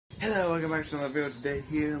Hello, welcome back to my video today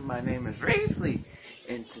here. My name is Rayfley,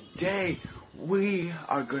 and today we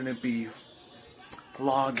are going to be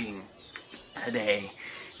vlogging today.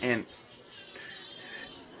 And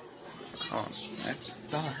oh, I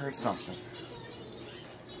thought I heard something.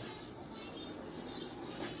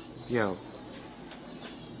 Yo.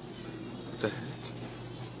 What the heck?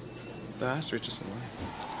 The ostrich just away.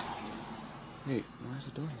 Wait, why is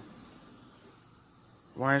the door open?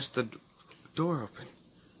 Why is the door open?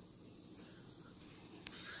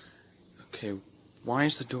 Okay, why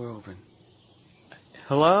is the door open?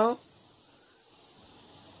 Hello?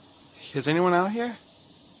 Is anyone out here?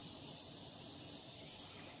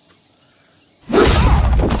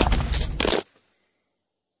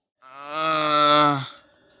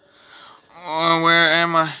 Where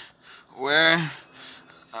am I?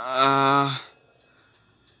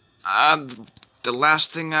 The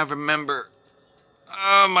last thing I remember.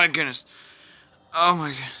 Oh my goodness. Oh my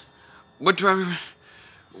god. What do I remember?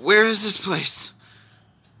 Where is this place?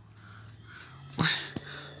 What?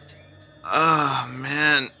 Oh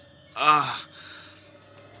man.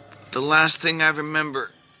 The last thing I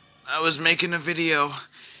remember, I was making a video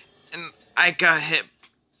and I got hit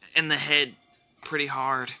in the head pretty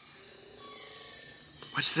hard.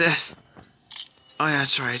 What's this? Oh yeah,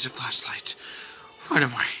 that's right, it's a flashlight. What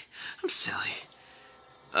am I? I'm silly.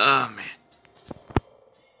 Oh man.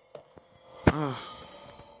 Oh.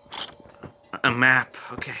 A map,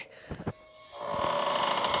 okay.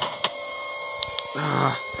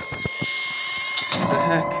 What the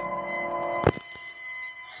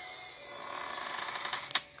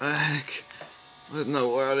heck? What in the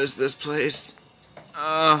world is this place?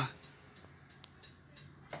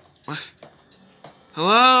 What?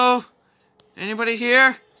 Hello? Anybody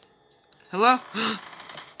here? Hello?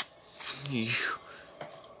 You.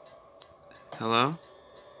 Hello?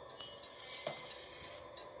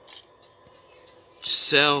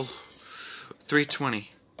 Cell 320.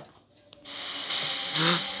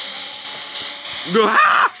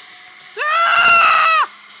 Ah! Ah!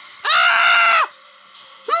 Ah!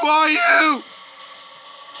 Who are you?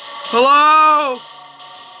 Hello?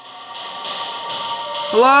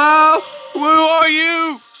 Hello? Who are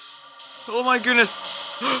you? Oh my goodness.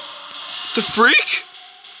 The freak?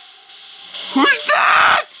 Who's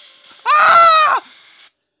that? Ah!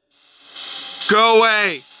 Go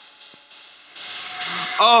away.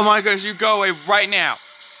 Oh my goodness, you go away right now.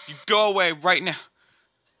 You go away right now.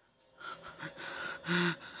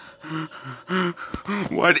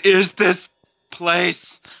 What is this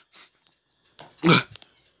place?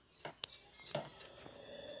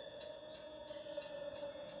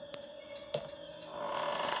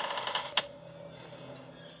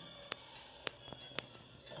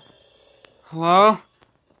 Hello?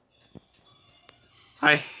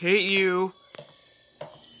 I hate you.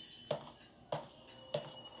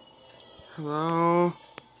 Hello?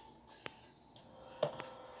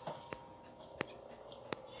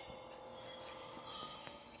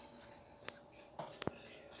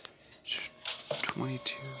 $22.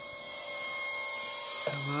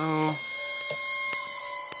 Hello?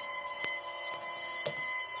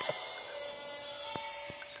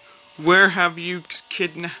 Where have you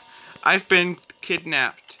kidnapped? I've been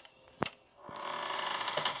kidnapped.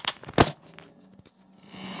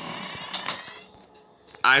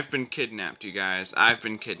 I've been kidnapped, you guys. I've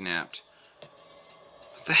been kidnapped.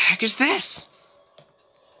 What the heck is this?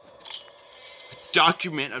 A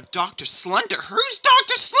document of Dr. Slender. Who's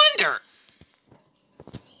Dr. Slender?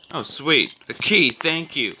 Oh, sweet. A key,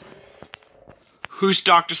 thank you. Who's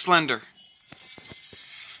Dr. Slender?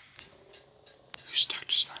 Who's Dr.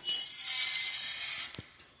 Slender?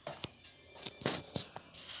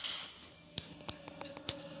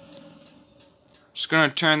 Just gonna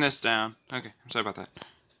turn this down. Okay, I'm sorry about that.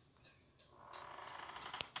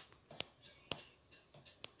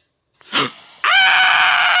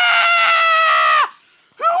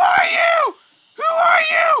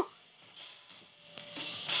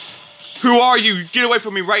 Who are you? Get away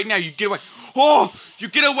from me right now. You get away. Oh, you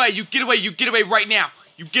get away. You get away. You get away right now.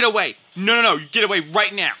 You get away. No. You get away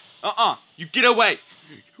right now. You get away.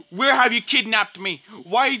 Where have you kidnapped me?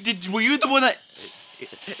 Were you the one that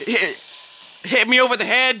hit me over the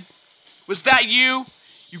head? Was that you?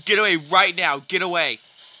 You get away right now. Get away.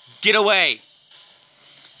 Get away.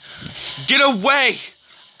 Get away.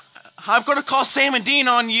 I'm gonna call Sam and Dean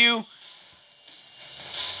on you.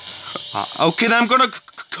 Okay, then I'm gonna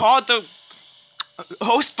call the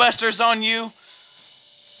Ghostbusters on you.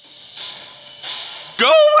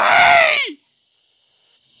 Go away!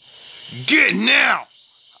 Get now!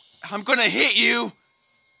 I'm gonna hit you.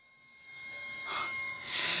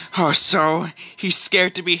 Oh, so he's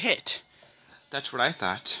scared to be hit. That's what I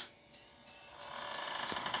thought.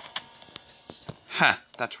 Huh,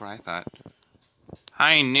 that's what I thought.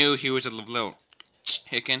 I knew he was a little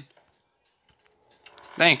chicken.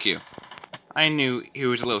 Thank you. I knew he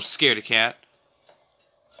was a little scaredy cat.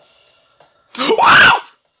 Wow!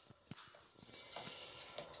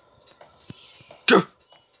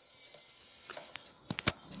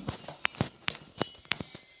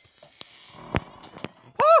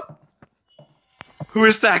 Who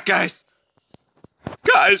is that, guys?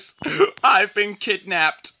 Guys, I've been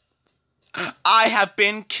kidnapped. I have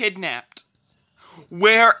been kidnapped.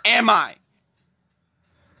 Where am I?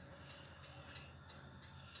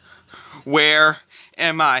 Where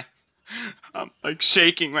am I? I'm like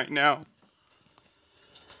shaking right now.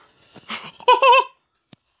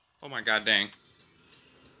 Oh my god, dang.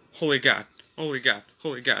 Holy God. Holy God.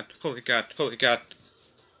 Holy God. Holy God. Holy God.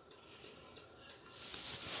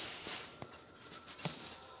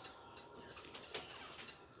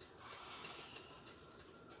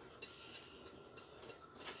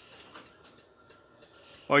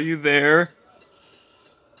 Are you there?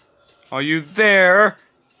 Are you there?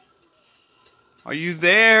 Are you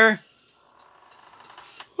there?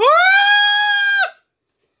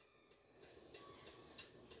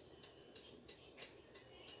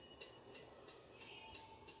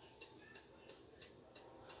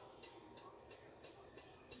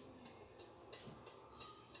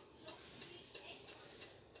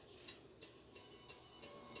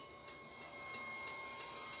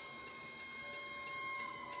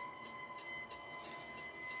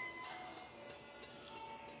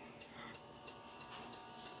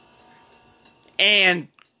 And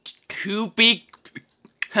to be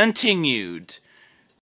continued.